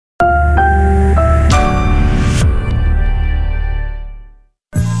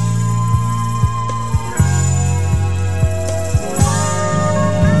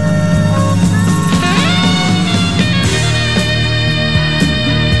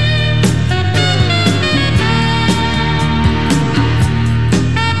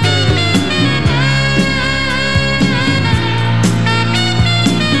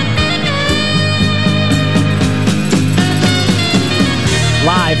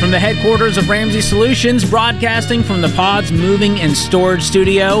from the headquarters of Ramsey Solutions, broadcasting from the Pod's Moving and Storage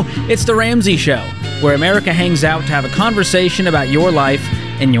Studio, it's The Ramsey Show, where America hangs out to have a conversation about your life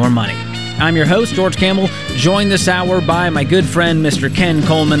and your money. I'm your host, George Campbell, joined this hour by my good friend, Mr. Ken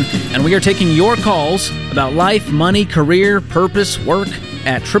Coleman, and we are taking your calls about life, money, career, purpose, work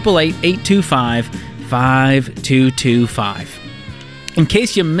at 888-825-5225. In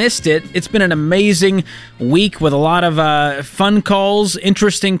case you missed it, it's been an amazing week with a lot of fun calls,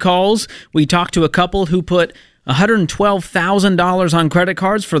 interesting calls. We talked to a couple who put $112,000 on credit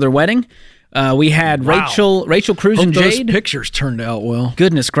cards for their wedding. We had Rachel Cruz and Jade. Those pictures turned out well.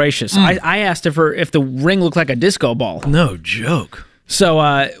 Goodness gracious. I asked if the ring looked like a disco ball. No joke.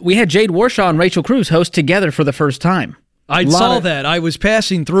 So we had Jade Warshaw and Rachel Cruz host together for the first time. I saw that. I was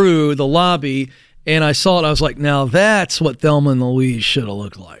passing through the lobby, and I saw it. I was like, now that's what Thelma and Louise should have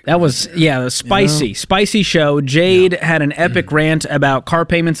looked like. That was, the spicy show. Jade had an epic rant about car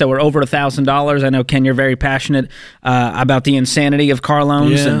payments that were over $1,000. I know, Ken, you're very passionate about the insanity of car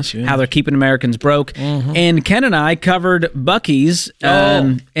loans and how they're keeping Americans broke. Mm-hmm. And Ken and I covered Buc-ee's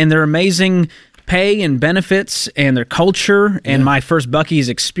and their amazing pay and benefits and their culture and my first Buc-ee's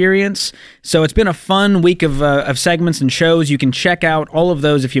experience. So it's been a fun week of segments and shows. You can check out all of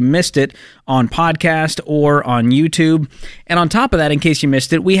those if you missed it on podcast or on YouTube. And on top of that, in case you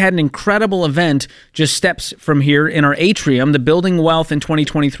missed it, we had an incredible event just steps from here in our atrium, the Building Wealth in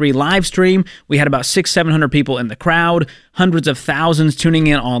 2023 live stream. We had about 600-700 people in the crowd, hundreds of thousands tuning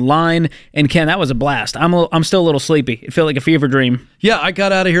in online. And Ken, that was a blast. I'm still a little sleepy. It felt like a fever dream. Yeah, I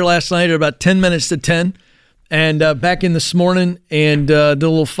got out of here last night at about 10 minutes to 10 and back in this morning and did a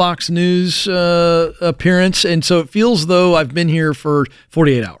little Fox News appearance. And so it feels though I've been here for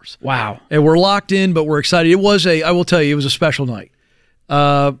 48 hours. Wow. And we're locked in, but we're excited. I will tell you, it was a special night.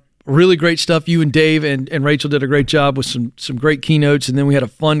 Really great stuff. You and Dave and Rachel did a great job with some great keynotes. And then we had a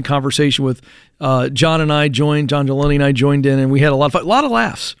fun conversation with John Geloni and I joined in, and we had a lot of fun, a lot of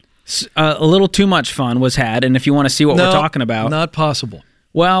laughs. A little too much fun was had. And if you want to see what we're talking about. Not possible.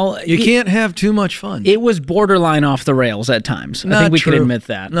 Well, you can't have too much fun. It was borderline off the rails at times. I think we can admit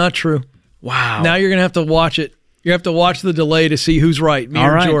that. Not true. Wow. Now you're going to have to watch it. You have to watch the delay to see who's right, me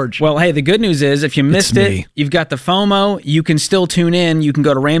or George. Well, hey, the good news is if you missed it, you've got the FOMO. You can still tune in. You can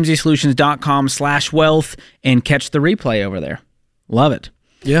go to RamseySolutions.com/wealth and catch the replay over there. Love it.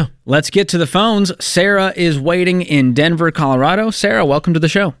 Yeah. Let's get to the phones. Sarah is waiting in Denver, Colorado. Sarah, welcome to the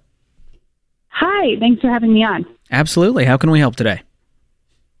show. Hi. Thanks for having me on. Absolutely. How can we help today?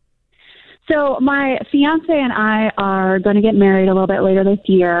 So my fiance and I are going to get married a little bit later this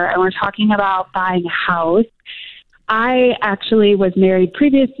year, and we're talking about buying a house. I actually was married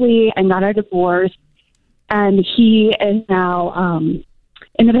previously and got a divorce, and he is now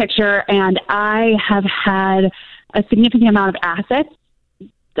in the picture, and I have had a significant amount of assets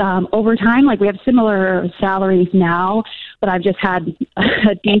over time. Like, we have similar salaries now, but I've just had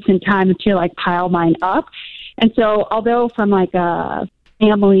a decent time to, pile mine up. And so although from, a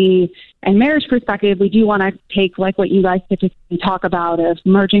family and marriage perspective, we do want to take what you guys typically talk about of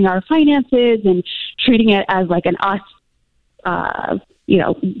merging our finances and treating it as an us,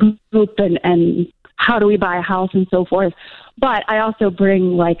 group and how do we buy a house and so forth. But I also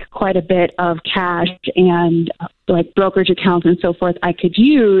bring quite a bit of cash and brokerage accounts and so forth I could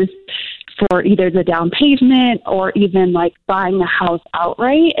use for either the down payment or even buying the house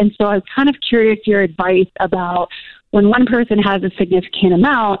outright. And so I was kind of curious your advice about when one person has a significant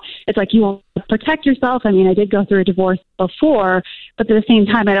amount, it's you want to protect yourself. I mean, I did go through a divorce before, but at the same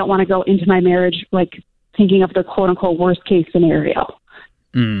time, I don't want to go into my marriage thinking of the quote unquote worst case scenario.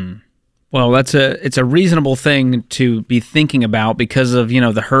 Well, it's a reasonable thing to be thinking about because of,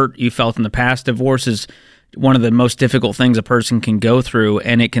 the hurt you felt in the past. Divorce is one of the most difficult things a person can go through,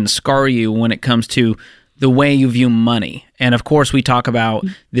 and it can scar you when it comes to the way you view money. And of course, we talk about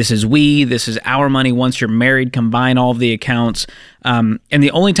this is our money. Once you're married, combine all of the accounts. And the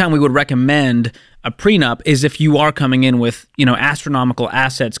only time we would recommend a prenup is if you are coming in with, astronomical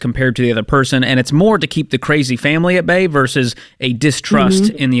assets compared to the other person. And it's more to keep the crazy family at bay versus a distrust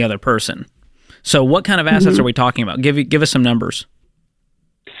in the other person. So what kind of assets are we talking about? Give us some numbers.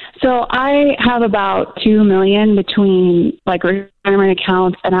 So I have about $2 million between retirement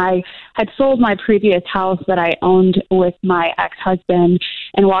accounts, and I had sold my previous house that I owned with my ex-husband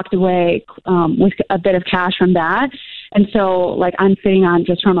and walked away with a bit of cash from that. And so I'm sitting on,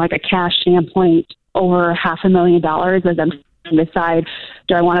 just from a cash standpoint, over $500,000 as I'm trying to decide,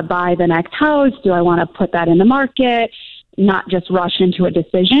 do I want to buy the next house? Do I want to put that in the market? Not just rush into a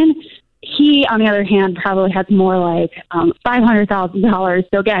decision. He, on the other hand, probably has more $500,000.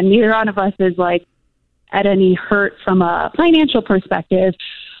 So again, neither one of us is at any hurt from a financial perspective.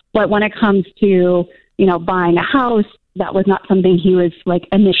 But when it comes to, buying a house, that was not something he was like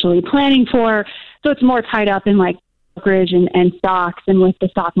initially planning for. So it's more tied up in like brokerage and stocks. And with the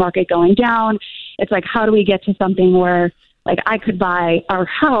stock market going down, it's like, how do we get to something where like I could buy our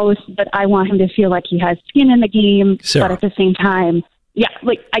house, but I want him to feel like he has skin in the game. Sarah. But at the same time, yeah,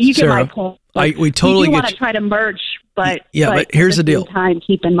 like you get my point. Like, we totally want to try to merge, but here's the deal. Time,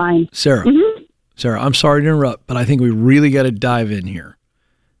 keep in mind, Sarah. Mm-hmm. Sarah, I'm sorry to interrupt, but I think we really got to dive in here.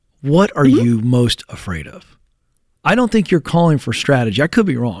 What are you most afraid of? I don't think you're calling for strategy. I could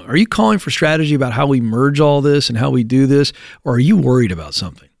be wrong. Are you calling for strategy about how we merge all this and how we do this, or are you worried about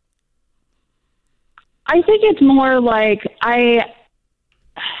something? I think it's more like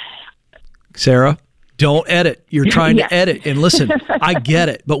Sarah, don't edit. You're trying to edit. And listen, I get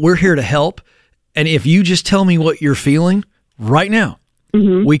it, but we're here to help. And if you just tell me what you're feeling right now,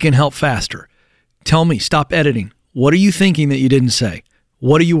 we can help faster. Tell me, stop editing. What are you thinking that you didn't say?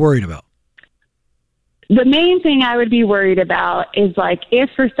 What are you worried about? The main thing I would be worried about is like if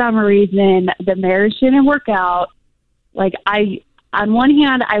for some reason the marriage didn't work out, like on one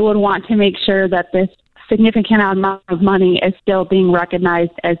hand, I would want to make sure that this significant amount of money is still being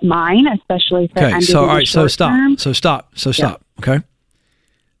recognized as mine, especially if okay. So all right, so stop. Okay.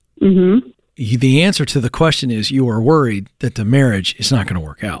 Mm-hmm. The answer to the question is you are worried that the marriage is not going to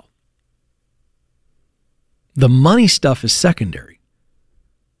work out. The money stuff is secondary.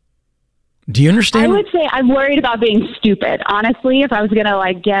 Do you understand? I would say I'm worried about being stupid. Honestly, if I was going to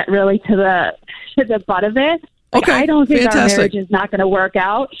like get really to the butt of it, like, okay, I don't think fantastic. Our marriage is not going to work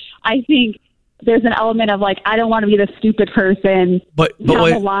out. I think there's an element of like I don't want to be the stupid person. But down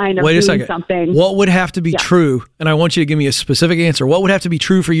wait, the line of wait a doing second. Something. What would have to be true? And I want you to give me a specific answer. What would have to be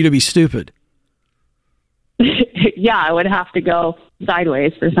true for you to be stupid? Yeah, I would have to go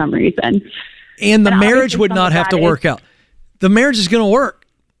sideways for some reason. And the marriage would not have to work out. The marriage is going to work.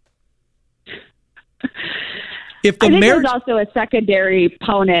 If the I think marriage, there's also a secondary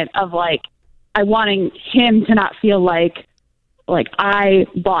component of like I wanting him to not feel like I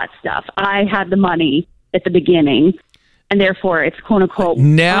bought stuff. I had the money at the beginning, and therefore it's quote unquote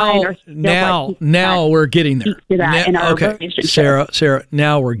now we're getting there. In our relationship. Sarah,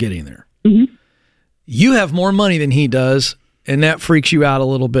 now we're getting there. Mm-hmm. You have more money than he does, and that freaks you out a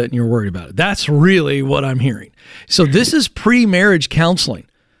little bit, and you're worried about it. That's really what I'm hearing. So this is pre-marriage counseling.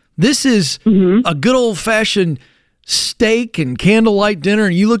 This is a good old-fashioned steak and candlelight dinner,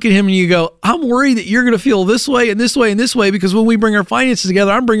 and you look at him and you go, I'm worried that you're going to feel this way and this way and this way because when we bring our finances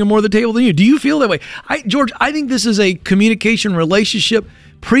together, I'm bringing more to the table than you. Do you feel that way? George, I think this is a communication relationship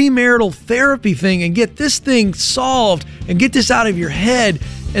premarital therapy thing, and get this thing solved and get this out of your head.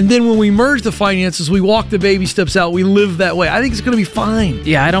 And then when we merge the finances, we walk the baby steps out. We live that way. I think it's going to be fine.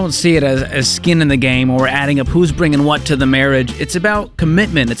 Yeah, I don't see it as skin in the game or adding up who's bringing what to the marriage. It's about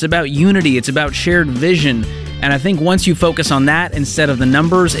commitment. It's about unity. It's about shared vision. And I think once you focus on that instead of the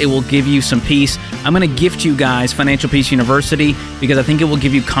numbers, it will give you some peace. I'm going to gift you guys Financial Peace University because I think it will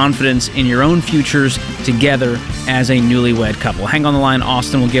give you confidence in your own futures together as a newlywed couple. Hang on the line.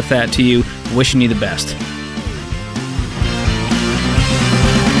 Austin will gift that to you. Wishing you the best.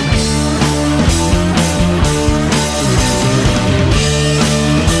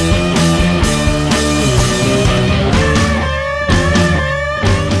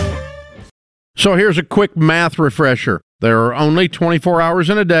 So here's a quick math refresher. There are only 24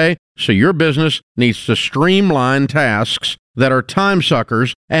 hours in a day, so your business needs to streamline tasks that are time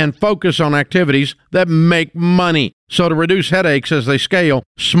suckers and focus on activities that make money. So to reduce headaches as they scale,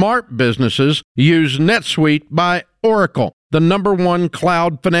 smart businesses use NetSuite by Oracle, the #1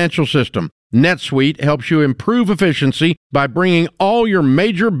 cloud financial system. NetSuite helps you improve efficiency by bringing all your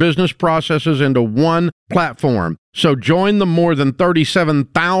major business processes into one platform. So join the more than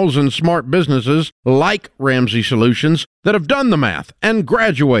 37,000 smart businesses like Ramsey Solutions that have done the math and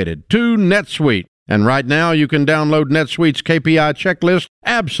graduated to NetSuite. And right now you can download NetSuite's KPI checklist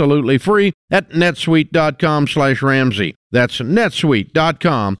absolutely free at netsuite.com/Ramsey. That's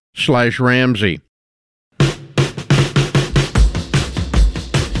netsuite.com/Ramsey.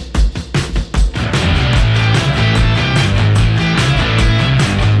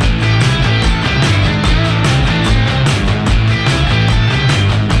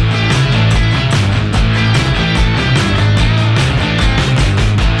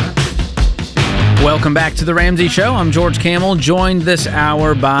 Welcome back to The Ramsey Show. I'm George Kamel, joined this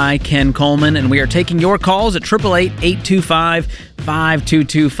hour by Ken Coleman, and we are taking your calls at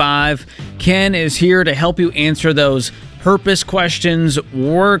 888-825-5225. Ken is here to help you answer those purpose questions,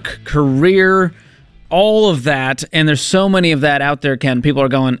 work, career, all of that. And there's so many of that out there, Ken. People are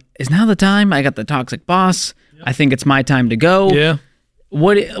going, is now the time? I got the toxic boss. I think it's my time to go. Yeah.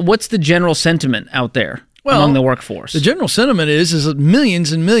 What's the general sentiment out there among the workforce? The general sentiment is that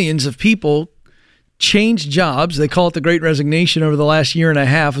millions and millions of people change jobs. They call it the Great Resignation over the last year and a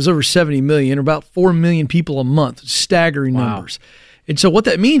half. It was over 70 million, about 4 million people a month. Staggering numbers. And so what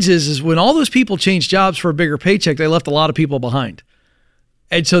that means is when all those people changed jobs for a bigger paycheck, they left a lot of people behind.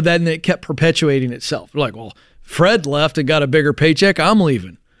 And so then it kept perpetuating itself. They're like, well, Fred left and got a bigger paycheck. I'm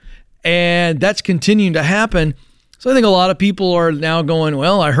leaving. And that's continuing to happen. So I think a lot of people are now going,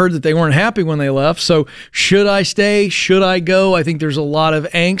 well, I heard that they weren't happy when they left. So should I stay? Should I go? I think there's a lot of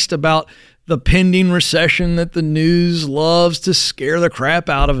angst about the pending recession that the news loves to scare the crap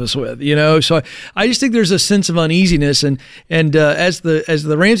out of us with, So I just think there's a sense of uneasiness, and as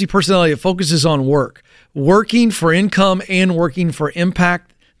the Ramsey personality, it focuses on working for income and working for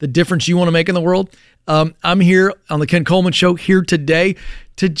impact, the difference you want to make in the world. I'm here on the Ken Coleman Show here today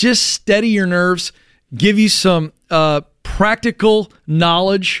to just steady your nerves, give you some practical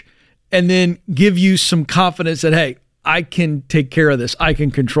knowledge, and then give you some confidence that, hey, I can take care of this. I can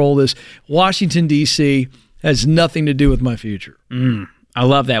control this. Washington, D.C. has nothing to do with my future. I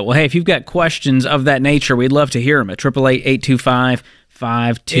love that. Well, hey, if you've got questions of that nature, we'd love to hear them at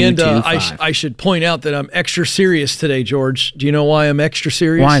 888-825-5225. And I should point out that I'm extra serious today, George. Do you know why I'm extra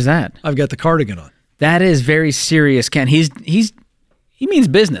serious? Why is that? I've got the cardigan on. That is very serious, Ken. He means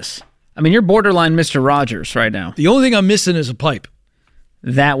business. I mean, you're borderline Mr. Rogers right now. The only thing I'm missing is a pipe.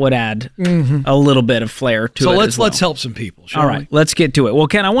 That would add a little bit of flair to it. So let's help some people, shall we? All right, let's get to it. Well,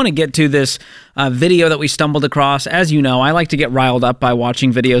 Ken, I want to get to this video that we stumbled across. As you know, I like to get riled up by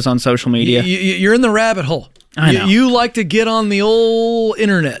watching videos on social media. You're in the rabbit hole. I know. You like to get on the old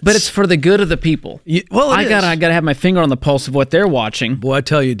internet. But it's for the good of the people. I gotta have my finger on the pulse of what they're watching. Boy, I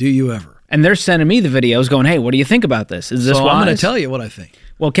tell you, do you ever. And they're sending me the videos going, hey, what do you think about this? Is this wise? I'm going to tell you what I think.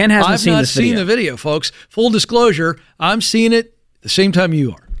 Well, Ken hasn't seen this video. I've not seen the video, folks. Full disclosure, I'm seeing it the same time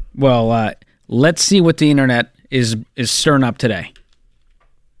you are. Well, let's see what the internet is stirring up today.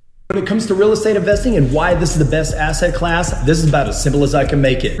 When it comes to real estate investing and why this is the best asset class, this is about as simple as I can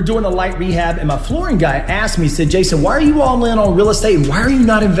make it. We're doing a light rehab, and my flooring guy asked me, he said, Jason, why are you all in on real estate, and why are you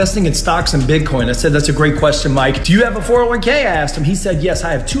not investing in stocks and Bitcoin? I said, that's a great question, Mike. Do you have a 401k? I asked him. He said, yes,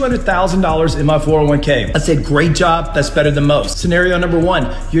 I have $200,000 in my 401k. I said, great job. That's better than most. Scenario number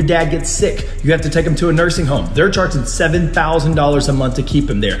one, your dad gets sick. You have to take him to a nursing home. They're charging $7,000 a month to keep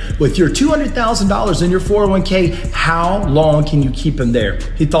him there. With your $200,000 in your 401k, how long can you keep him there?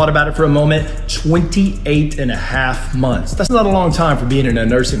 He thought about it for a moment. 28 and a half months. That's not a long time for being in a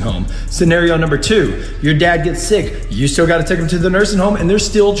nursing home. Scenario number two, your dad gets sick. You still got to take him to the nursing home, and they're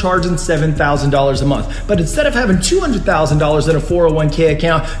still charging $7,000 a month. But instead of having $200,000 in a 401k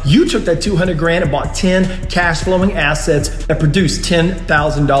account, you took that $200,000 and bought 10 cash flowing assets that produce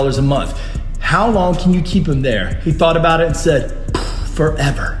 $10,000 a month. How long can you keep him there? He thought about it and said,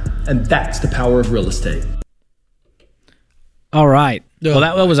 forever. And that's the power of real estate. All right. Well,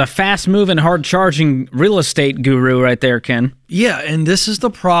 that was a fast-moving, hard-charging real estate guru right there, Ken. Yeah, and this is the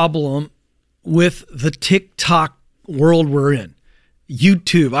problem with the TikTok world we're in.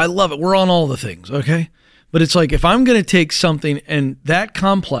 YouTube, I love it. We're on all the things, okay? But it's like if I'm going to take something and that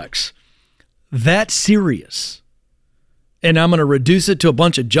complex, that serious, and I'm going to reduce it to a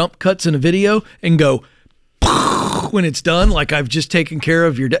bunch of jump cuts in a video and go when it's done, like I've just taken care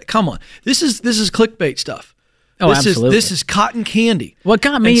of your day. Come on. This is clickbait stuff. Oh, absolutely. This is cotton candy. What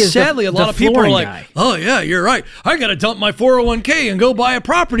got me is sadly, a lot of people are like, oh, yeah, you're right. I got to dump my 401k and go buy a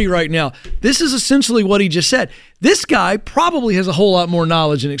property right now. This is essentially what he just said. This guy probably has a whole lot more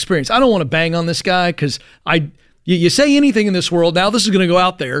knowledge and experience. I don't want to bang on this guy because you say anything in this world, now this is going to go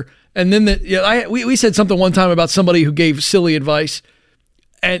out there. And then we said something one time about somebody who gave silly advice,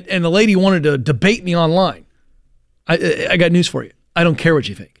 and the lady wanted to debate me online. I got news for you. I don't care what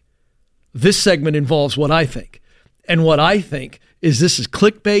you think. This segment involves what I think. And what I think is this is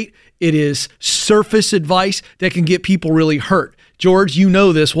clickbait. It is surface advice that can get people really hurt. George, you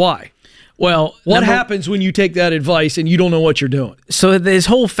know this. Why? Well, what happens when you take that advice and you don't know what you're doing? So this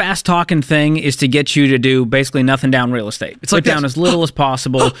whole fast talking thing is to get you to do basically nothing down real estate. It's like down as little as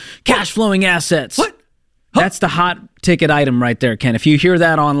possible. Cash flowing assets. What? That's the hot ticket item right there, Ken. If you hear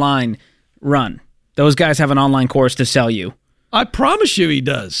that online, run. Those guys have an online course to sell you. I promise you he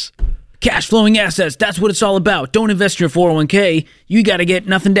does. Cash flowing assets, that's what it's all about. Don't invest in your 401k. You got to get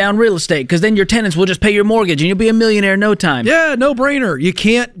nothing down real estate because then your tenants will just pay your mortgage and you'll be a millionaire in no time. Yeah, no brainer. You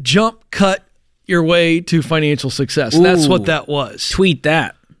can't jump cut your way to financial success. Ooh, that's what that was. Tweet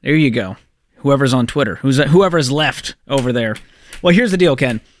that. There you go. Whoever's on Twitter, whoever's left over there. Well, here's the deal,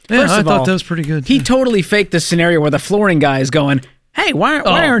 Ken. Yeah, I thought that was pretty good. He totally faked the scenario where the flooring guy is going, hey, why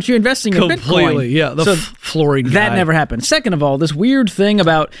aren't you investing in Bitcoin? Completely, yeah. The flooring guy. That never happened. Second of all, this weird thing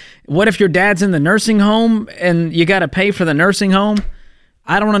about what if your dad's in the nursing home and you got to pay for the nursing home?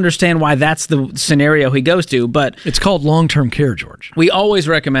 I don't understand why that's the scenario he goes to, but it's called long-term care, George. We always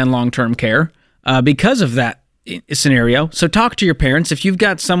recommend long-term care because of that scenario. So talk to your parents. If you've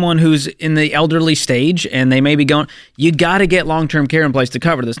got someone who's in the elderly stage and they may be going, you got to get long-term care in place to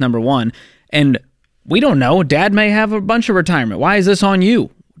cover this, number one. And we don't know. Dad may have a bunch of retirement. Why is this on you?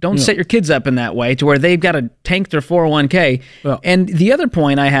 Don't set your kids up in that way to where they've got to tank their 401k. Well, and the other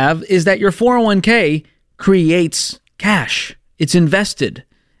point I have is that your 401k creates cash. It's invested.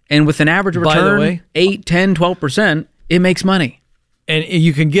 And with an average return, 8, 10, 12%, it makes money. And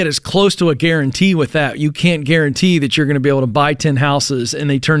you can get as close to a guarantee with that. You can't guarantee that you're going to be able to buy 10 houses and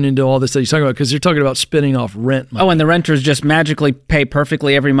they turn into all this that he's talking about, because they're talking about spinning off rent money. Oh, and the renters just magically pay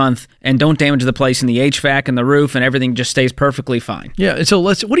perfectly every month and don't damage the place and the HVAC and the roof, and everything just stays perfectly fine. Yeah, and so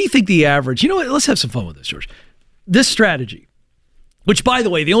what do you think the average, you know what, let's have some fun with this, George. This strategy, which, by the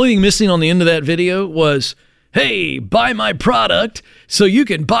way, the only thing missing on the end of that video was, hey, buy my product so you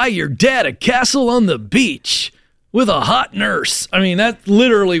can buy your dad a castle on the beach with a hot nurse. I mean, that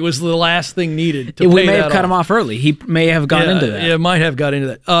literally was the last thing needed to pay that off. We may have cut him off early. He may have gone into that. Yeah, might have got into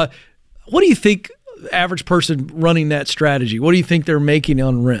that. What do you think, average person running that strategy, what do you think they're making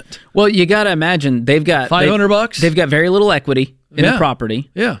on rent? Well, you got to imagine they've got $500. They've got very little equity in the property.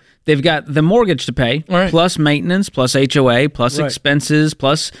 Yeah. They've got the mortgage to pay, plus maintenance, plus HOA, plus expenses,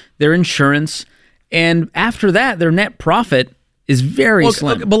 plus their insurance. And after that, their net profit is very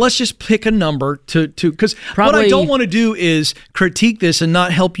slim. Okay, but let's just pick a number to because what I don't want to do is critique this and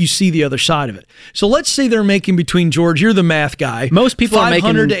not help you see the other side of it. So let's say they're making between, George, you're the math guy. Most people are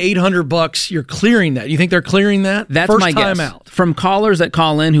making $500 to $800. You're clearing that. You think they're clearing that? That's first my time guess. Out. From callers that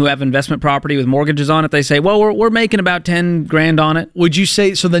call in who have investment property with mortgages on it, they say, well, we're making about $10,000 on it. Would you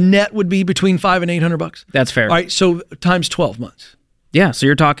say so? The net would be between $500 and $800. That's fair. All right, so times 12 months. Yeah, so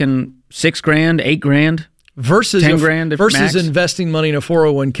you're talking $6,000, $8,000. Versus $10,000 versus investing money in a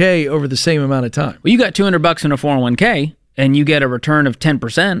 401k over the same amount of time. Well, you got $200 in a 401k and you get a return of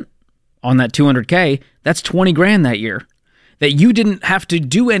 10% on that $200k. That's $20,000 that year. That you didn't have to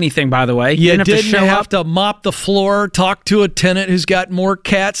do anything, by the way. You didn't have to mop the floor, talk to a tenant who's got more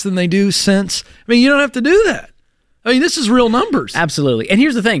cats than they do sense. I mean, you don't have to do that. I mean, this is real numbers. Absolutely. And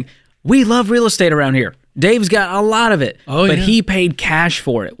here's the thing. We love real estate around here. Dave's got a lot of it, but he paid cash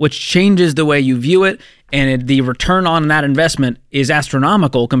for it, which changes the way you view it. And the return on that investment is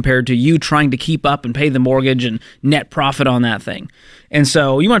astronomical compared to you trying to keep up and pay the mortgage and net profit on that thing. And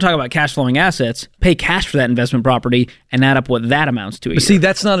so you want to talk about cash flowing assets, pay cash for that investment property and add up what that amounts to. But see,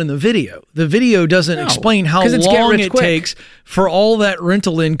 that's not in the video. The video doesn't explain how long it takes for all that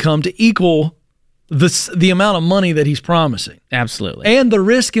rental income to equal the amount of money that he's promising. Absolutely. And the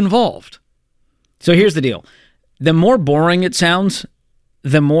risk involved. So here's the deal. The more boring it sounds,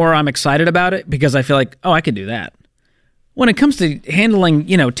 the more I'm excited about it because I feel like, oh, I could do that. When it comes to handling,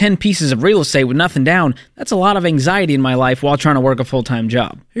 10 pieces of real estate with nothing down, that's a lot of anxiety in my life while trying to work a full-time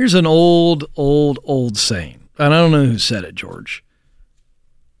job. Here's an old saying, and I don't know who said it, George.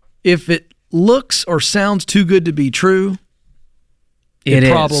 If it looks or sounds too good to be true,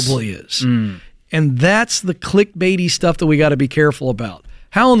 it probably is. And that's the clickbaity stuff that we got to be careful about.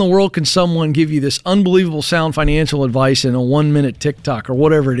 How in the world can someone give you this unbelievable sound financial advice in a 1-minute TikTok or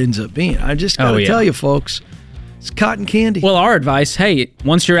whatever it ends up being? I just got to tell you, folks, it's cotton candy. Well, our advice, hey,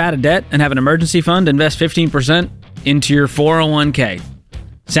 once you're out of debt and have an emergency fund, invest 15% into your 401k.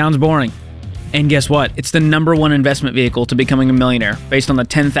 Sounds boring. And guess what? It's the number one investment vehicle to becoming a millionaire based on the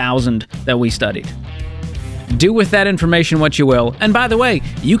 10,000 that we studied. Do with that information what you will. And by the way,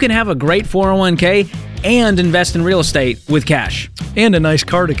 you can have a great 401k and invest in real estate with cash. And a nice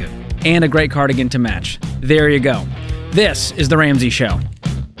cardigan. And a great cardigan to match. There you go. This is The Ramsey Show.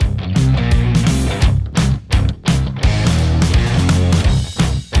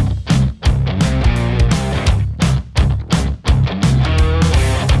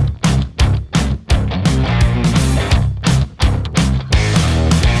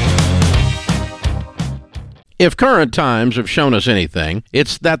 If current times have shown us anything,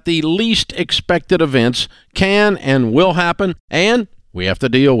 it's that the least expected events can and will happen, and we have to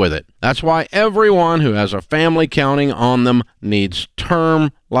deal with it. That's why everyone who has a family counting on them needs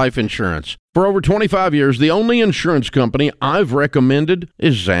term life insurance. For over 25 years, the only insurance company I've recommended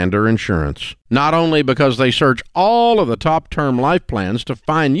is Zander Insurance. Not only because they search all of the top term life plans to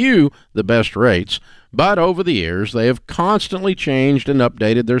find you the best rates, but over the years, they have constantly changed and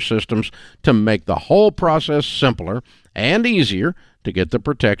updated their systems to make the whole process simpler and easier to get the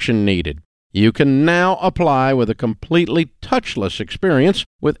protection needed. You can now apply with a completely touchless experience,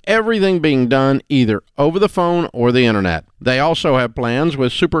 with everything being done either over the phone or the internet. They also have plans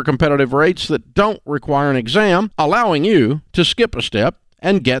with super competitive rates that don't require an exam, allowing you to skip a step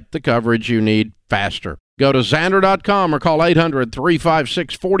and get the coverage you need faster. Go to Xandr.com or call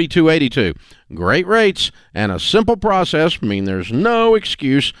 800-356-4282. Great rates and a simple process mean there's no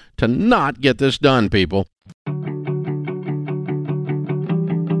excuse to not get this done, people.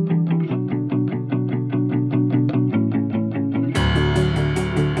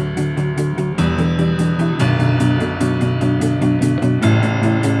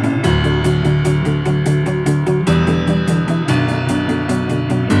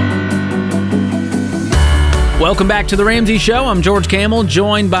 Welcome back to The Ramsey Show. I'm George Kamel,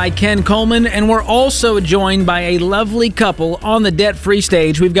 joined by Ken Coleman, and we're also joined by a lovely couple on the debt-free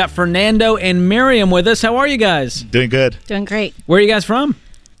stage. We've got Fernando and Miriam with us. How are you guys? Doing good. Doing great. Where are you guys from?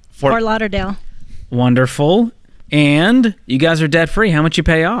 Fort Lauderdale. Wonderful. And you guys are debt-free. How much you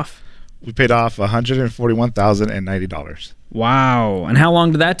pay off? We paid off $141,090. Wow. And how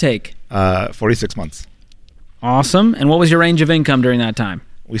long did that take? 46 months. Awesome. And what was your range of income during that time?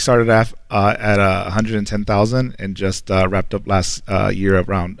 We started off at $110,000 and just wrapped up last year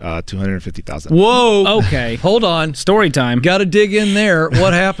around $250,000. Whoa. Okay. Hold on. Story time. Got to dig in there.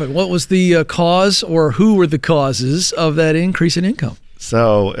 What happened? What was the cause, or who were the causes of that increase in income?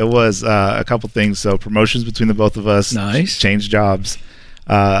 So it was a couple things. So promotions between the both of us. Nice. Changed jobs.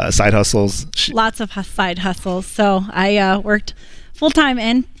 Side hustles. Lots of side hustles. So I worked full-time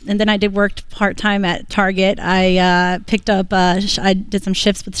and then I did work part-time at Target. I picked up, I did some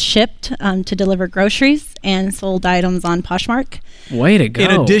shifts with Shipt to deliver groceries and sold items on Poshmark. Way to go. In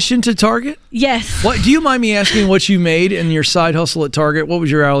addition to Target? Yes. What do you mind me asking what you made in your side hustle at Target? What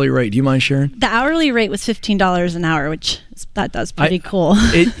was your hourly rate? Do you mind sharing? The hourly rate was $15 an hour, which that's pretty cool.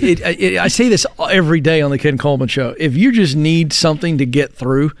 I say this every day on the Ken Coleman Show. If you just need something to get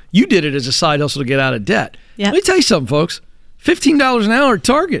through, you did it as a side hustle to get out of debt. Yep. Let me tell you something, folks. $15 an hour at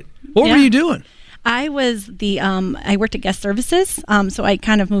Target. What were you doing? I was I worked at guest services, so I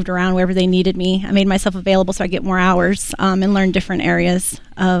kind of moved around wherever they needed me. I made myself available so I get more hours and learn different areas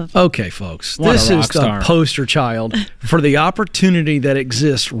of. Okay, folks, What this a rock is the star. poster child for the opportunity that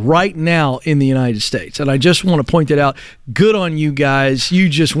exists right now in the United States. And I just want to point that out. Good on you guys. You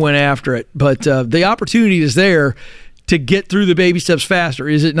just went after it. But the opportunity is there to get through the baby steps faster,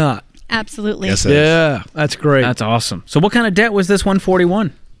 is it not? Absolutely. Yes, it is. Yeah, that's great. That's awesome. So what kind of debt was this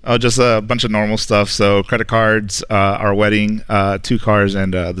 141? Oh, just a bunch of normal stuff. So credit cards, our wedding, 2 cars,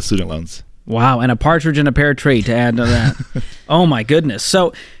 and the student loans. Wow, and a partridge in a pear tree to add to that. Oh, my goodness.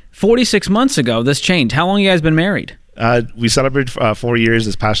 So 46 months ago, this changed. How long have you guys been married? We celebrated 4 years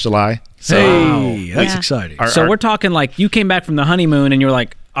this past July. So hey, that's Yeah. exciting. So we're talking like you came back from the honeymoon and you're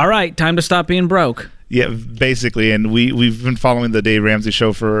like, all right, time to stop being broke. Yeah, basically, and we've been following the Dave Ramsey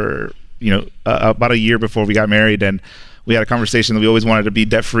Show for about a year before we got married, and we had a conversation that we always wanted to be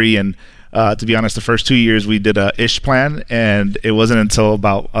debt free. And to be honest, the first 2 years we did a ish plan, and it wasn't until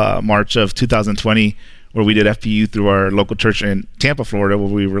about March of 2020 where we did FPU through our local church in Tampa, Florida,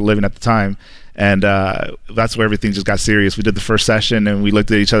 where we were living at the time. And that's where everything just got serious. We did the first session, and we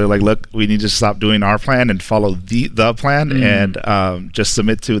looked at each other like, look, we need to stop doing our plan and follow the plan and just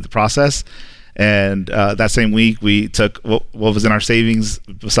submit to the process. And that same week, we took what was in our savings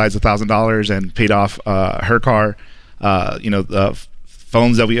besides $1,000 and paid off her car, the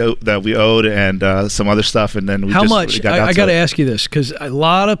phones that we owed, and some other stuff. And then How much? I got to ask you this because a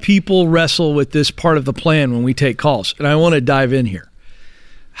lot of people wrestle with this part of the plan when we take calls, and I want to dive in here.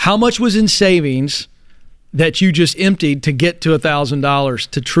 How much was in savings that you just emptied to get to $1,000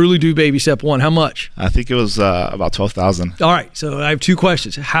 to truly do baby step 1? How much? I think it was about $12,000. All right, so I have 2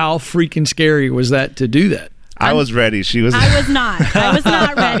 questions. How freaking scary was that to do that? I was ready. She was. I was not. I was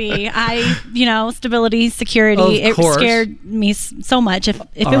not ready. Stability, security. Of course. It scared me so much. If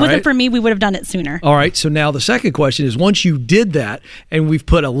it All wasn't right. for me, we would have done it sooner. All right, so now the second question is, once you did that and we've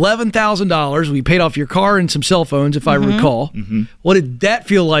put $11,000, we paid off your car and some cell phones, if I recall. Mm-hmm. What did that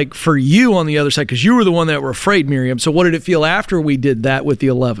feel like for you on the other side? Because you were the one that were afraid, Miriam. So what did it feel after we did that with the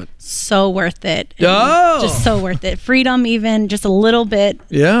 11? So worth it. Oh! Just so worth it. Freedom, even just a little bit.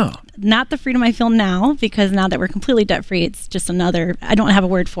 Yeah. Not the freedom I feel now, because now that we're completely debt free, it's just another, I don't have a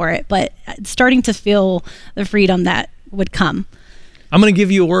word for it, but starting to feel the freedom that would come. I'm going to give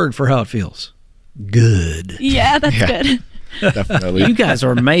you a word for how it feels. Good. Yeah, that's good. Definitely. You guys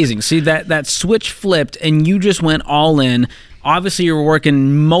are amazing. See, that switch flipped and you just went all in. Obviously, you were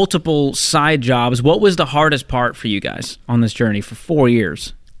working multiple side jobs. What was the hardest part for you guys on this journey for 4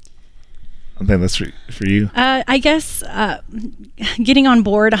 years? I think that's for you. I guess getting on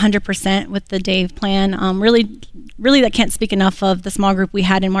board 100% with the Dave plan. Really, that can't speak enough of the small group we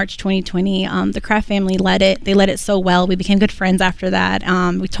had in March 2020. The Kraft family led it. They led it so well. We became good friends after that.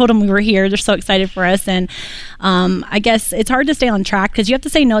 We told them we were here. They're so excited for us. And I guess it's hard to stay on track because you have to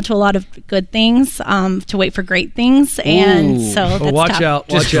say no to a lot of good things to wait for great things. And so that's watch tough. out.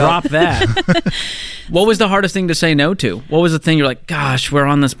 Just drop that. What was the hardest thing to say no to? What was the thing you're like, gosh, we're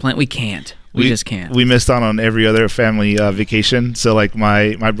on this plan. We can't. We just can't. We missed out on every other family vacation. So like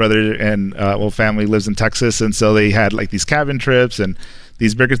my brother and family lives in Texas, and so they had like these cabin trips and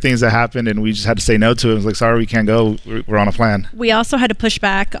these bigger things that happened, and we just had to say no to it. It was like, sorry, we can't go. We're on a plan. We also had to push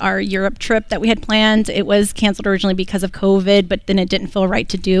back our Europe trip that we had planned. It was canceled originally because of COVID, but then it didn't feel right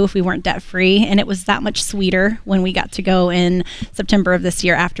to do if we weren't debt-free, and it was that much sweeter when we got to go in September of this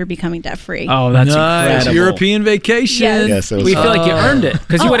year after becoming debt-free. Oh, that's incredible. European vacation. Yes. We feel like you earned it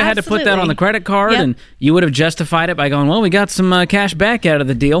because you would have had to put that absolutely. on the credit card, and you would have justified it by going, well, we got some cash back out of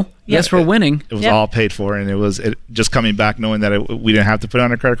the deal. Yes, we're winning. It was all paid for, and it just coming back knowing that we didn't have to put it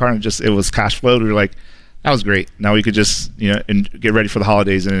on a credit card, and it was cash flowed. We were like, that was great. Now we could just and get ready for the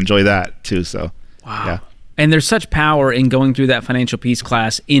holidays and enjoy that too. So wow. Yeah. And there's such power in going through that financial peace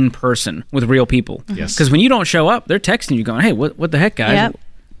class in person with real people. Yes. Because when you don't show up, they're texting you going, hey, what the heck, guys? Yep.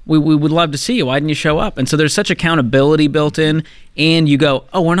 We would love to see you. Why didn't you show up? And so there's such accountability built in, and you go,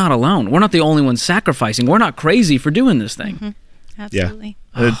 oh, we're not alone. We're not the only ones sacrificing. We're not crazy for doing this thing. Mm-hmm. Absolutely.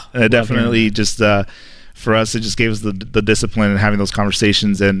 Yeah. It definitely just for us, it just gave us the discipline and having those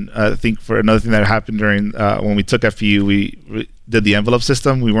conversations. And I think for another thing that happened during when we took FPU, we did the envelope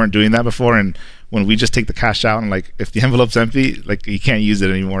system. We weren't doing that before, and when we just take the cash out and like if the envelope's empty, like you can't use it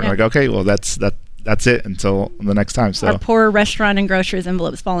anymore. Yeah. Like, okay, well that's it until the next time. So our poor restaurant and groceries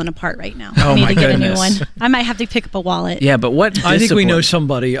envelope's falling apart right now. Oh, I need my to get goodness. a new one. I might have to pick up a wallet. Yeah, but what I think we discipline? know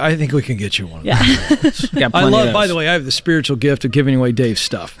somebody. I think we can get you one. Yeah. Got I plenty of love. those. By the way, I have the spiritual gift of giving away Dave's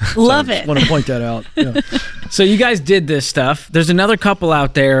stuff. Love I it. want to point that out. Yeah. So you guys did this stuff. There's another couple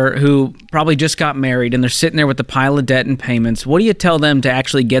out there who probably just got married, and they're sitting there with the pile of debt and payments. What do you tell them to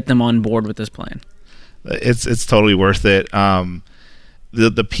actually get them on board with this plan? it's totally worth it.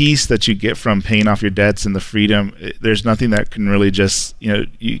 The peace that you get from paying off your debts and the freedom, there's nothing that can really just, you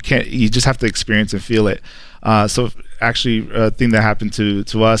just have to experience and feel it. So actually a thing that happened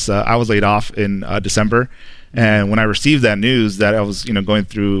to us, I was laid off in December. And when I received that news that I was, going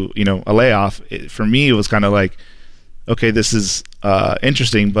through, a layoff, for me, it was kind of like, okay, this is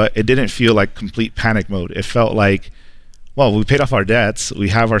interesting, but it didn't feel like complete panic mode. It felt like, well, we paid off our debts. We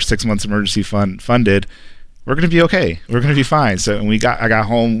have our 6 months emergency fund funded. We're going to be okay. We're going to be fine. So when I got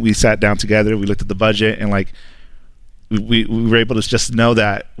home, we sat down together, we looked at the budget, and like we were able to just know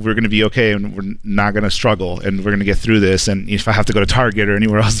that we're going to be okay and we're not going to struggle and we're going to get through this. And if I have to go to Target or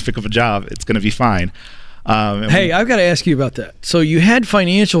anywhere else to pick up a job, it's going to be fine. Hey, I've got to ask you about that. So you had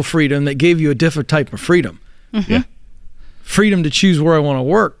financial freedom that gave you a different type of freedom. Mm-hmm. Yeah. Freedom to choose where I want to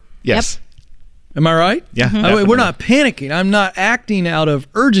work. Yes. Am I right? Yeah. Mm-hmm. We're not panicking. I'm not acting out of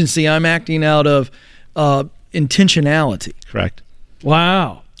urgency. I'm acting out of intentionality. Correct.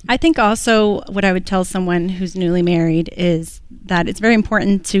 Wow. I think also what I would tell someone who's newly married is that it's very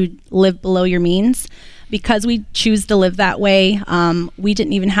important to live below your means. Because we choose to live that way, we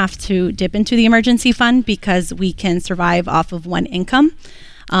didn't even have to dip into the emergency fund because we can survive off of one income.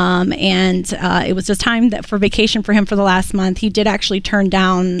 And it was just time that for vacation for him for the last month. He did actually turn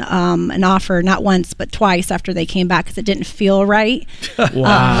down an offer, not once, but twice after they came back because it didn't feel right.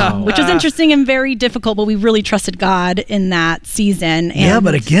 Wow. Which was interesting and very difficult, but we really trusted God in that season. And Yeah,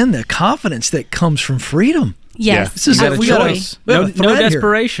 but again, the confidence that comes from freedom. yes, This is You got a we got a- choice. we have No a thread here.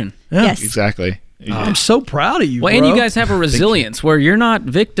 desperation. Yeah. Yes. Exactly. I'm so proud of you, Well, bro. and you guys have a resilience where you're not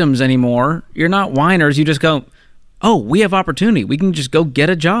victims anymore. You're not whiners. You just go, oh, we have opportunity. We can just go get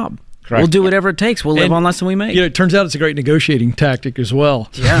a job. Correct. We'll do whatever it takes. We'll live And, on less than we make. it turns out it's a great negotiating tactic as well.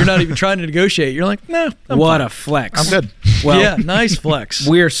 Yeah. You're not even trying to negotiate. You're like, no, I'm What fine. a flex. I'm good. Well, yeah, nice flex.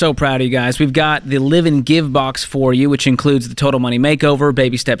 we're so proud of you guys. We've got the Live and Give box for you, which includes the Total Money Makeover,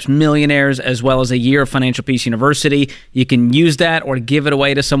 Baby Steps Millionaires, as well as a year of Financial Peace University. You can use that or give it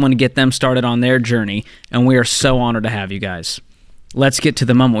away to someone to get them started on their journey. And we are so honored to have you guys. Let's get to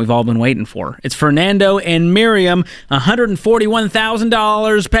the moment we've all been waiting for. It's Fernando and Miriam,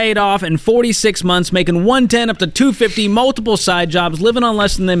 $141,000 paid off in 46 months, making $110 up to $250, multiple side jobs, living on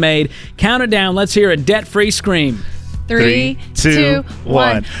less than they made. Count it down. Let's hear a debt-free scream. 3, 2,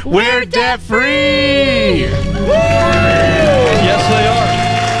 1. We're debt free. Yes, they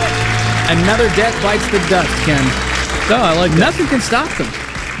are. Another debt bites the dust, Ken. No, I like that. Nothing can stop them.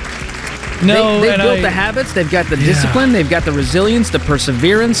 No, they've and built the habits, they've got the discipline, they've got the resilience, the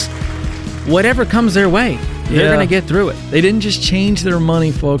perseverance. whatever comes their way, they're going to get through it. They didn't just change their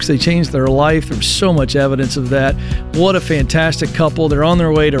money, folks. They changed their life. There's so much evidence of that. What a fantastic couple. They're on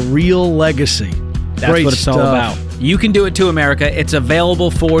their way to real legacy. That's Great what it's stuff. all about. You can do it too, America. It's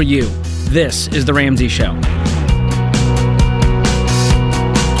available for you. This is The Ramsey Show.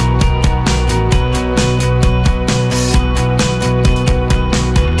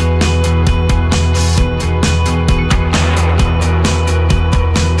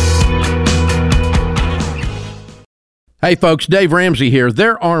 Hey folks, Dave Ramsey here.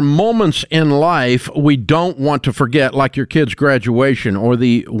 There are moments in life we don't want to forget, like your kid's graduation or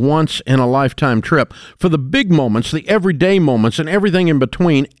the once-in-a-lifetime trip. For the big moments, the everyday moments, and everything in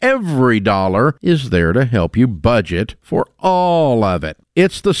between, every dollar is there to help you budget for all of it.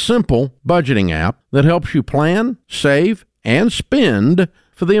 It's the Simple budgeting app that helps you plan, save, and spend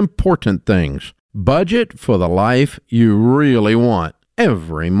for the important things. Budget for the life you really want,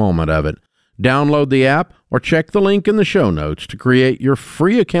 every moment of it. Download the app or check the link in the show notes to create your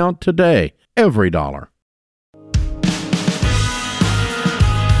free account today. Every dollar.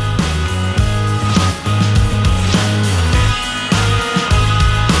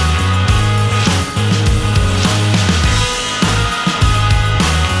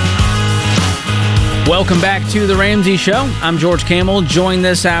 Welcome back to The Ramsey Show. I'm George Kamel, joined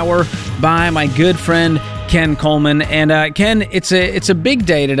this hour by my good friend Ken Coleman. And Ken, it's a big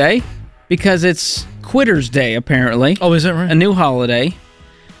day today because it's Quitter's Day, apparently. Oh, is that right? A new holiday.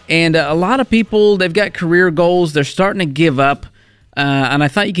 And a lot of people, they've got career goals. They're starting to give up. And I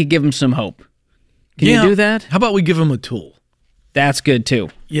thought you could give them some hope. Can you do that? How about we give them a tool? That's good, too.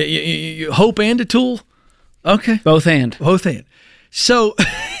 Yeah, hope and a tool? Okay. Both and. So,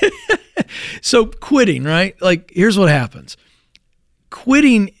 so quitting, right? Like, here's what happens.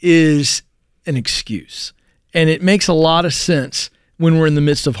 Quitting is an excuse. And it makes a lot of sense when we're in the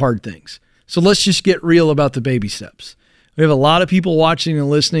midst of hard things. So let's just get real about the baby steps. We have a lot of people watching and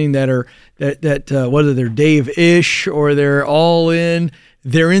listening that are whether they're Dave-ish or they're all in,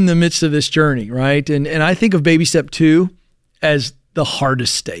 they're in the midst of this journey, right? And I think of baby step 2 as the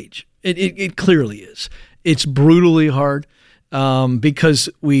hardest stage. It clearly is. It's brutally hard because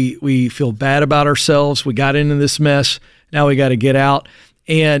we feel bad about ourselves. We got into this mess. Now we got to get out.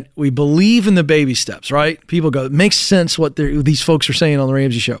 And we believe in the baby steps, right? People go, it makes sense what these folks are saying on the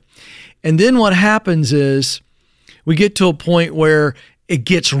Ramsey Show. And then what happens is we get to a point where it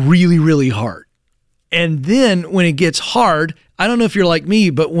gets really, really hard. And then when it gets hard, I don't know if you're like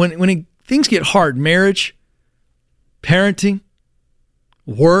me, but when things get hard, marriage, parenting,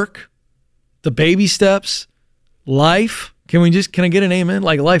 work, the baby steps, life, can I get an amen?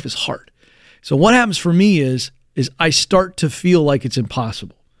 Like, life is hard. So what happens for me is I start to feel like it's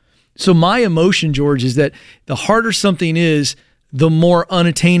impossible. So my emotion, George, is that the harder something is, the more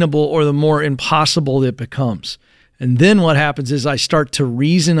unattainable or the more impossible it becomes. And then what happens is I start to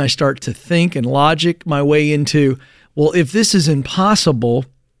reason, I start to think and logic my way into, well, if this is impossible,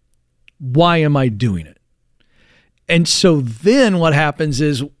 why am I doing it? And so then what happens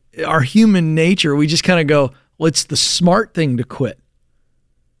is our human nature, we just kind of go, well, it's the smart thing to quit.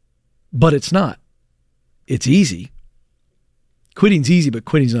 But it's not. It's easy. Quitting's easy, but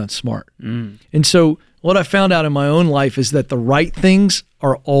quitting's not smart. And so what I found out in my own life is that the right things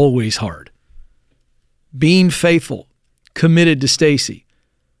are always hard. Being faithful, committed to Stacy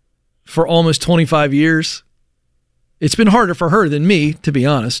for almost 25 years. It's been harder for her than me, to be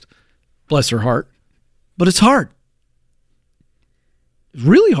honest. Bless her heart. But it's hard. It's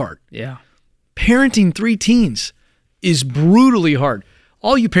really hard. Yeah. Parenting 3 teens is brutally hard.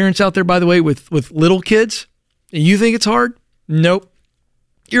 All you parents out there, by the way, with little kids, and you think it's hard? Nope.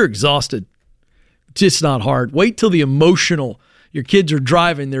 You're exhausted. It's just not hard. Wait till the emotional. Your kids are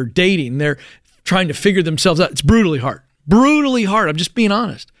driving, they're dating, they're trying to figure themselves out. It's brutally hard. Brutally hard. I'm just being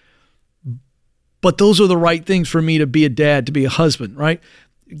honest. But those are the right things for me to be a dad, to be a husband, right?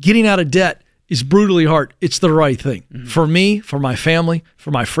 Getting out of debt is brutally hard. It's the right thing. For me, for my family,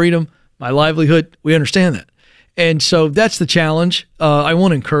 for my freedom, my livelihood. We understand that. And so that's the challenge. I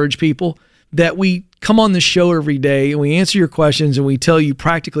want to encourage people that we come on this show every day and we answer your questions and we tell you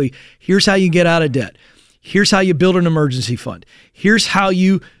practically, here's how you get out of debt. Here's how you build an emergency fund. Here's how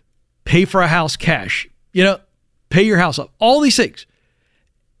you pay for a house cash. Pay your house up. All these things.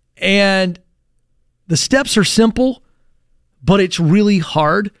 And the steps are simple, but it's really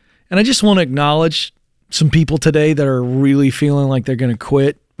hard. And I just want to acknowledge some people today that are really feeling like they're going to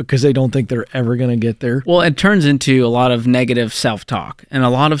quit because they don't think they're ever going to get there. Well, it turns into a lot of negative self-talk and a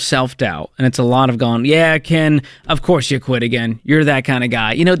lot of self-doubt. And it's a lot of going, yeah, Ken, of course you quit again. You're that kind of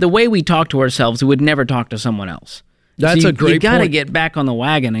guy. The way we talk to ourselves, we would never talk to someone else. That's a great point. You got to get back on the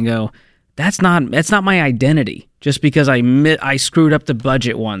wagon and go, that's not my identity. Just because I screwed up the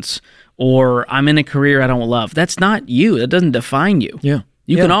budget once, or I'm in a career I don't love, that's not you. That doesn't define you. Yeah.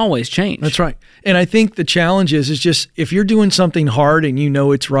 You can always change. That's right. And I think the challenge is just if you're doing something hard and you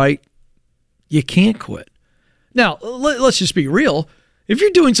know it's right, you can't quit. Now, let's just be real. If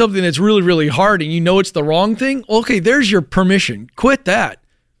you're doing something that's really, really hard and you know it's the wrong thing, okay, there's your permission. Quit that.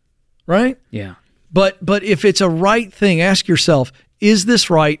 Right? Yeah. But if it's a right thing, ask yourself, is this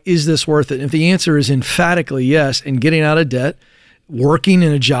right? Is this worth it? And if the answer is emphatically yes, and getting out of debt, working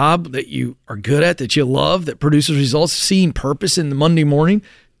in a job that you are good at, that you love, that produces results, seeing purpose in the Monday morning,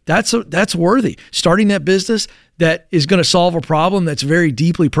 that's worthy. Starting that business that is going to solve a problem that's very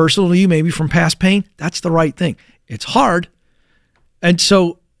deeply personal to you, maybe from past pain, that's the right thing. It's hard. And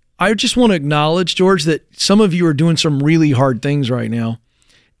so I just want to acknowledge, George, that some of you are doing some really hard things right now.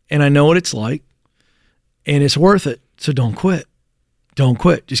 And I know what it's like. And it's worth it. So don't quit. Don't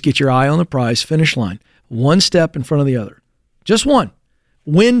quit. Just get your eye on the prize, finish line. One step in front of the other. Just one.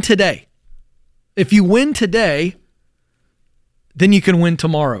 Win today. If you win today, then you can win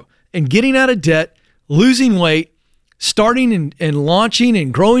tomorrow. And getting out of debt, losing weight, starting and launching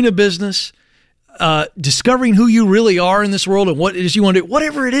and growing a business, discovering who you really are in this world and what it is you want to do,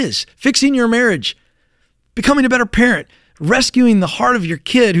 whatever it is, fixing your marriage, becoming a better parent, rescuing the heart of your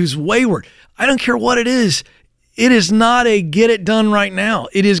kid who's wayward. I don't care what it is. It is not a get it done right now.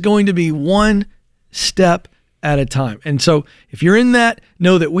 It is going to be one step at a time. And so if you're in that,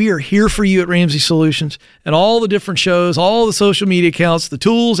 know that we are here for you at Ramsey Solutions and all the different shows, all the social media accounts, the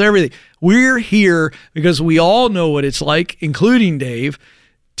tools, everything. We're here because we all know what it's like, including Dave,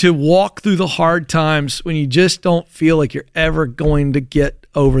 to walk through the hard times when you just don't feel like you're ever going to get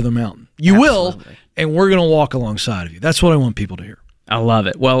over the mountain. You will, and we're going to walk alongside of you. That's what I want people to hear. I love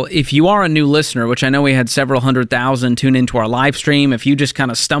it. Well, if you are a new listener, which I know we had several 100,000 tune into our live stream, if you just kind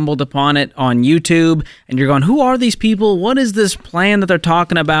of stumbled upon it on YouTube and you're going, who are these people? What is this plan that they're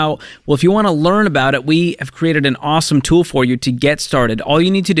talking about? Well, if you want to learn about it, we have created an awesome tool for you to get started. All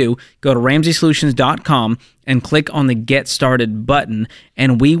you need to do, go to RamseySolutions.com and click on the Get Started button,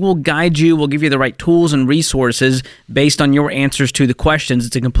 and we will guide you. We'll give you the right tools and resources based on your answers to the questions.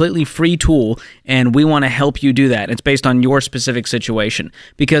 It's a completely free tool, and we want to help you do that. It's based on your specific situation.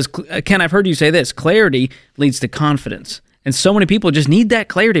 Because, Ken, I've heard you say this, clarity leads to confidence. And so many people just need that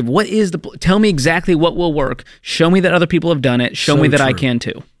clarity. What is tell me exactly what will work. Show me that other people have done it. Show me that I can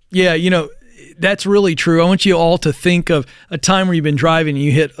too. Yeah, that's really true. I want you all to think of a time where you've been driving and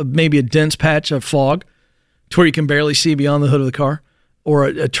you hit maybe a dense patch of fog to where you can barely see beyond the hood of the car, or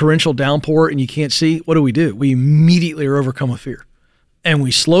a torrential downpour and you can't see. What do? We immediately are overcome with fear. And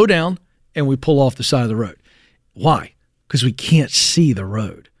we slow down and we pull off the side of the road. Why? Because we can't see the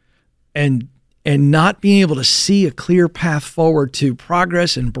road. And not being able to see a clear path forward to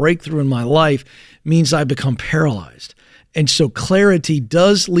progress and breakthrough in my life means I become paralyzed. And so clarity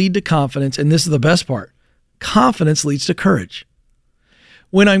does lead to confidence, and this is the best part. Confidence leads to courage.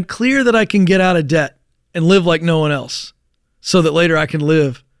 When I'm clear that I can get out of debt and live like no one else, so that later I can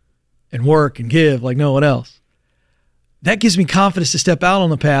live and work and give like no one else, that gives me confidence to step out on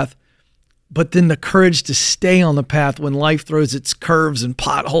the path, but then the courage to stay on the path when life throws its curves and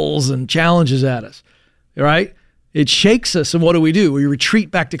potholes and challenges at us, right? It shakes us, and what do? We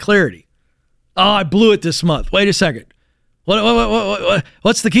retreat back to clarity. Oh, I blew it this month. Wait a second.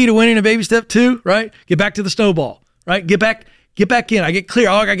 What's the key to winning a baby step 2, right? Get back to the snowball, right? Get back in. I get clear.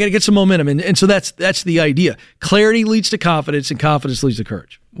 Oh, I got to get some momentum. And so that's the idea. Clarity leads to confidence, and confidence leads to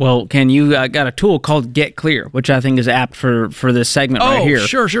courage. Well, Ken, you got a tool called Get Clear, which I think is apt for this segment right here.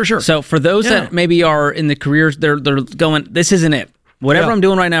 Sure. So for those that maybe are in the careers, they're going, this isn't it. Whatever I'm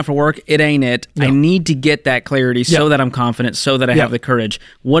doing right now for work, it ain't it. I need to get that clarity so that I'm confident, so that I have the courage.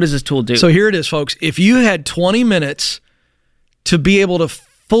 What does this tool do? So here it is, folks. If you had 20 minutes to be able to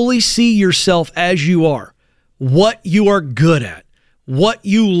fully see yourself as you are, what you are good at, what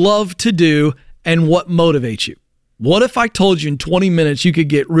you love to do, and what motivates you. What if I told you in 20 minutes you could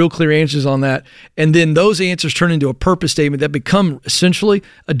get real clear answers on that, and then those answers turn into a purpose statement that become essentially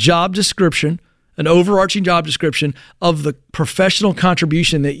a job description, an overarching job description of the professional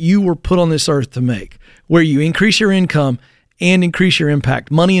contribution that you were put on this earth to make, where you increase your income and increase your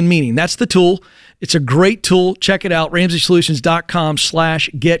impact, money and meaning. That's the tool. It's a great tool. Check it out,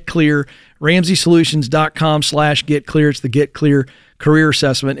 RamseySolutions.com/getclear, RamseySolutions.com/getclear. It's the Get Clear Career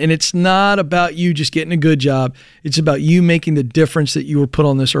Assessment. And it's not about you just getting a good job. It's about you making the difference that you were put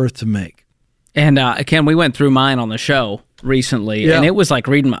on this earth to make. And Ken, we went through mine on the show recently, and it was like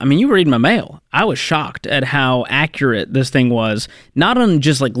you were reading my mail. I was shocked at how accurate this thing was, not on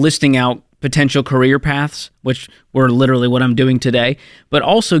just like listing out potential career paths, which were literally what I'm doing today, but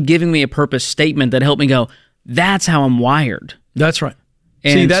also giving me a purpose statement that helped me go, that's how I'm wired. That's right.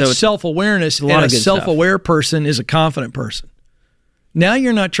 And see, that's so self-awareness, and a self-aware person is a confident person. Now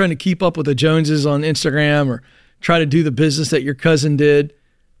you're not trying to keep up with the Joneses on Instagram or try to do the business that your cousin did.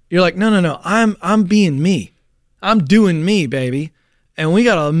 You're like, no, I'm being me. I'm doing me, baby. And we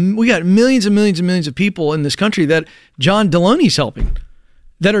got millions and millions and millions of people in this country that John Deloney's helping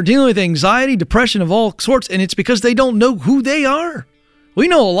that are dealing with anxiety, depression of all sorts, and it's because they don't know who they are. We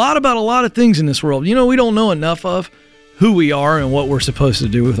know a lot about a lot of things in this world. You know, we don't know enough of who we are and what we're supposed to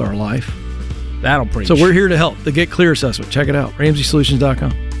do with our life. That'll preach. So we're here to help. The Get Clear Assessment. Check it out.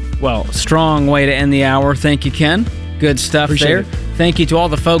 RamseySolutions.com. Well, strong way to end the hour. Thank you, Ken. Good stuff. Appreciate there. It. Thank you to all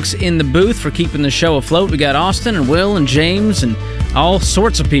the folks in the booth for keeping the show afloat. We got Austin and Will and James and all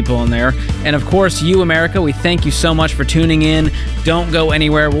sorts of people in there. And of course, you, America, we thank you so much for tuning in. Don't go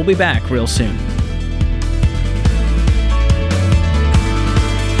anywhere. We'll be back real soon.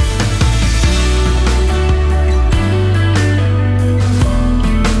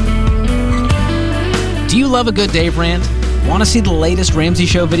 Do you love a good Dave rant? Want to see the latest Ramsey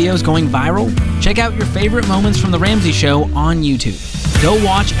Show videos going viral? Check out your favorite moments from The Ramsey Show on YouTube. Go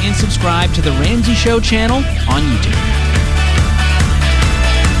watch and subscribe to The Ramsey Show channel on YouTube.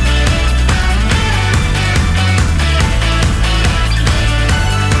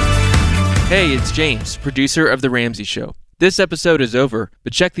 Hey, it's James, producer of The Ramsey Show. This episode is over,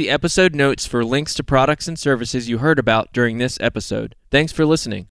 but check the episode notes for links to products and services you heard about during this episode. Thanks for listening.